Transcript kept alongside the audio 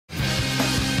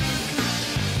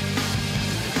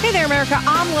Hey there, America.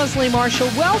 I'm Leslie Marshall.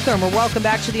 Welcome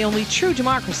back to the only true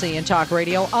democracy in talk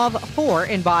radio of, for,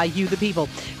 and by you, the people.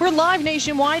 We're live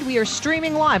nationwide. We are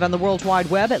streaming live on the World Wide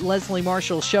Web at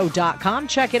lesliemarshallshow.com.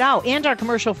 Check it out. And our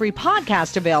commercial-free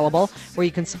podcast available where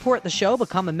you can support the show,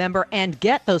 become a member, and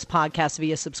get those podcasts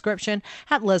via subscription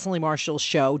at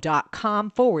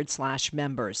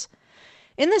lesliemarshallshow.com/members.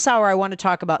 In this hour, I want to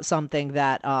talk about something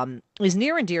that is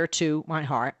near and dear to my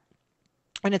heart,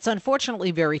 and it's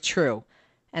unfortunately very true.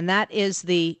 And that is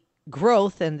the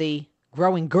growth and the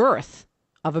growing girth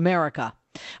of America.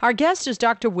 Our guest is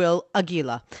Dr. Will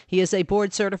Aguila. He is a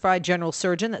board-certified general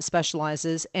surgeon that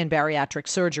specializes in bariatric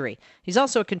surgery. He's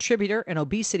also a contributor and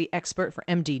obesity expert for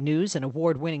MD News, an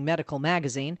award-winning medical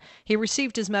magazine. He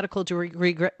received his medical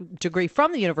degree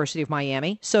from the University of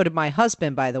Miami. So did my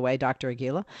husband, by the way, Dr.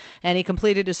 Aguila. And he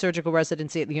completed his surgical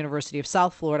residency at the University of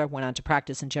South Florida, went on to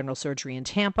practice in general surgery in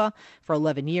Tampa for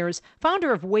 11 years.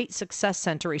 Founder of Weight Success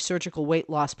Center, a surgical weight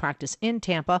loss practice in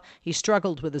Tampa. He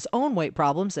struggled with his own weight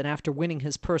problems, and after winning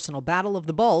his personal battle of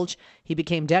the bulge, he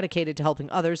became dedicated to helping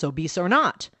others, obese or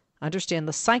not, understand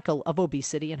the cycle of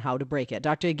obesity and how to break it.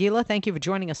 Dr. Aguila, thank you for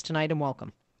joining us tonight and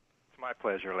welcome. It's my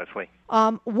pleasure, Leslie.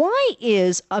 Why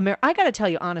is I got to tell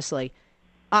you honestly,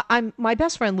 my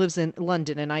best friend lives in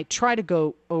London, and I try to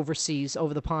go overseas,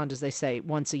 over the pond, as they say,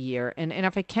 once a year. And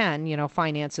if I can,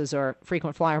 finances or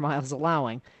frequent flyer miles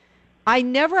allowing, I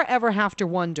never ever have to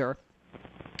wonder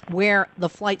where the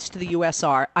flights to the U.S.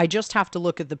 are. I just have to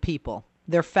look at the people.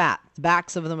 They're fat. The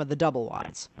backs of them are the double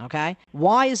wides. Okay?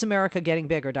 Why is America getting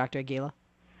bigger, Dr. Aguila?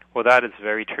 Well, that is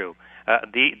very true.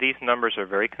 These numbers are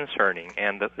very concerning,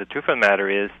 and the truth of the matter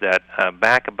is that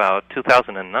back about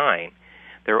 2009,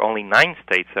 there were only 9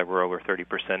 states that were over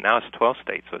 30%. Now it's 12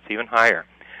 states, so it's even higher.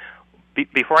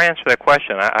 Before I answer that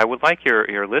question, I would like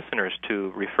your listeners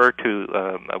to refer to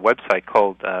a website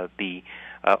called the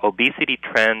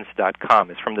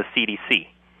obesitytrends.com. It's from the CDC.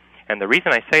 And the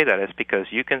reason I say that is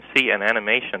because you can see an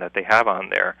animation that they have on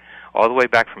there all the way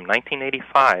back from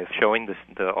 1985 showing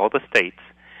all the states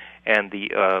and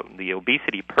the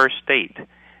obesity per state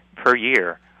per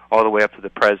year all the way up to the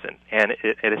present. And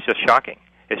it is just shocking.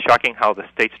 It's shocking how the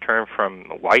states turn from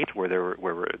white, where there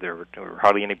were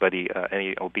hardly any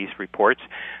obese reports,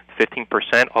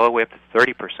 15%, all the way up to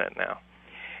 30% now.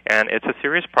 And it's a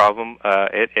serious problem.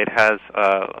 It has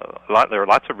there are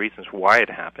lots of reasons why it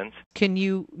happens. Can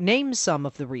you name some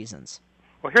of the reasons?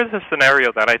 Well, here's a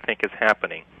scenario that I think is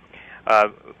happening.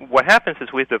 What happens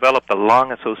is we've developed a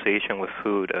long association with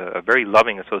food, a very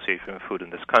loving association with food in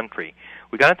this country.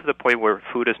 We got to the point where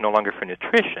food is no longer for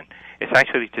nutrition. It's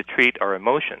actually to treat our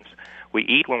emotions. We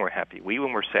eat when we're happy. We eat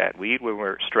when we're sad. We eat when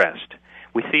we're stressed.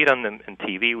 We see it on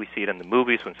TV. We see it in the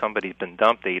movies. When somebody's been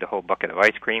dumped, they eat a whole bucket of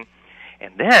ice cream.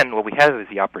 And then what we have is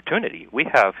the opportunity. We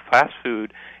have fast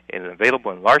food available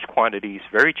in large quantities,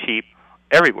 very cheap,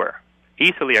 everywhere,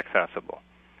 easily accessible.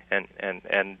 And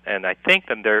I think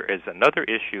that there is another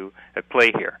issue at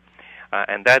play here,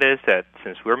 and that is that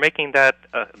since we're making that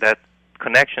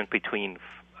connection between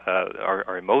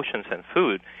our emotions and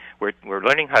food, we're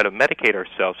learning how to medicate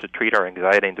ourselves to treat our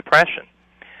anxiety and depression.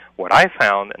 What I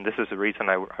found, and this is the reason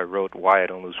I wrote Why I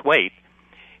Don't Lose Weight,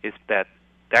 is that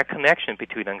connection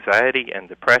between anxiety and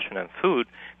depression and food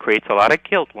creates a lot of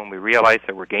guilt when we realize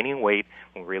that we're gaining weight,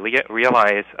 when we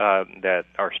realize that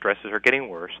our stresses are getting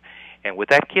worse. And with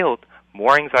that guilt,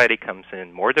 more anxiety comes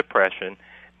in, more depression,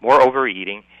 more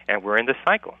overeating, and we're in this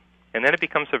cycle. And then it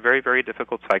becomes a very, very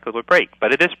difficult cycle to break.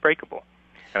 But it is breakable.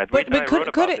 And the reason I wrote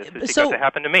about this is because it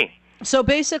happened to me. So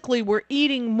basically we're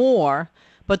eating more,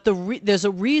 but there's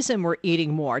a reason we're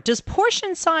eating more. Does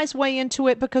portion size weigh into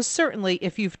it? Because certainly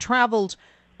if you've traveled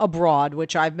abroad,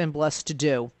 which I've been blessed to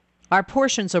do, our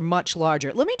portions are much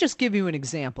larger. Let me just give you an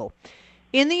example.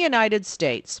 In the United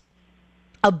States,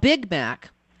 a Big Mac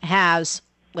has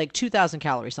like 2,000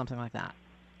 calories, something like that.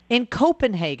 In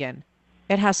Copenhagen,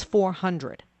 it has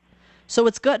 400. So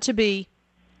it's got to be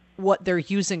what they're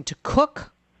using to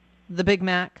cook the Big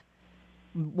Mac,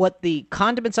 what the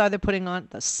condiments are they're putting on,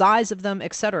 the size of them,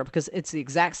 etc., because it's the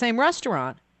exact same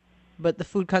restaurant, but the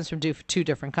food comes from two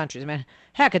different countries. I mean,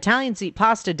 heck, Italians eat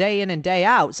pasta day in and day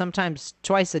out, sometimes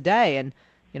twice a day, and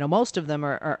most of them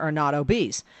are not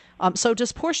obese. So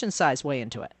does portion size weigh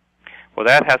into it? Well,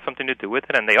 that has something to do with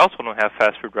it, and they also don't have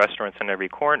fast food restaurants in every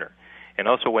corner. And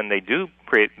also, when they do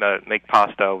make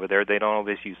pasta over there, they don't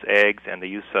always use eggs, and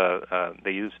they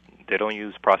don't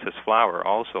use processed flour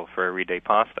also for everyday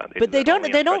pasta.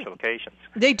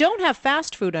 They don't have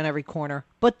fast food on every corner,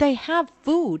 but they have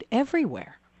food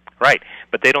everywhere. Right,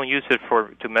 but they don't use it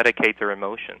to medicate their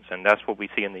emotions, and that's what we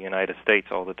see in the United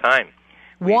States all the time.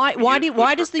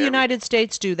 Why does the United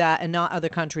States do that and not other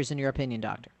countries, in your opinion,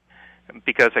 doctor?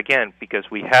 Because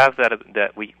we have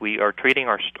that we are treating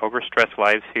our overstressed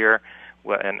lives here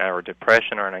and our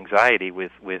depression or anxiety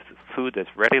with food that's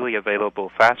readily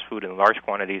available, fast food in large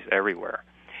quantities everywhere.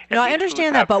 No, I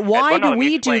understand that, but why do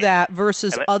we do that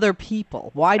versus other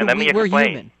people? Why do we're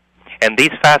human? And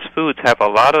these fast foods have a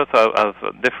lot of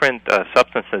different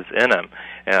substances in them,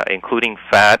 including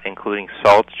fat, including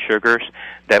salt, sugars,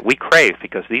 that we crave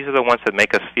because these are the ones that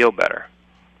make us feel better.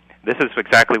 This is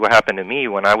exactly what happened to me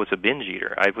when I was a binge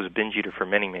eater. I was a binge eater for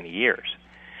many, many years.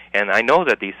 And I know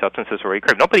that these substances are already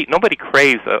craved. Nobody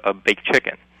craves a baked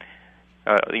chicken.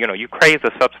 You crave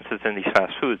the substances in these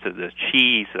fast foods, the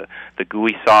cheese, the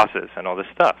gooey sauces, and all this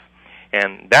stuff.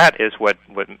 And that is what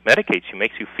medicates you,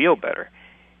 makes you feel better.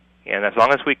 And as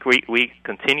long as we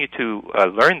continue to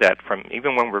learn that from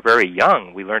even when we're very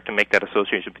young, we learn to make that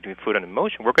association between food and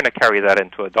emotion, we're going to carry that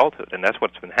into adulthood, and that's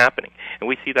what's been happening. And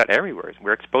we see that everywhere.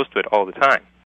 We're exposed to it all the time.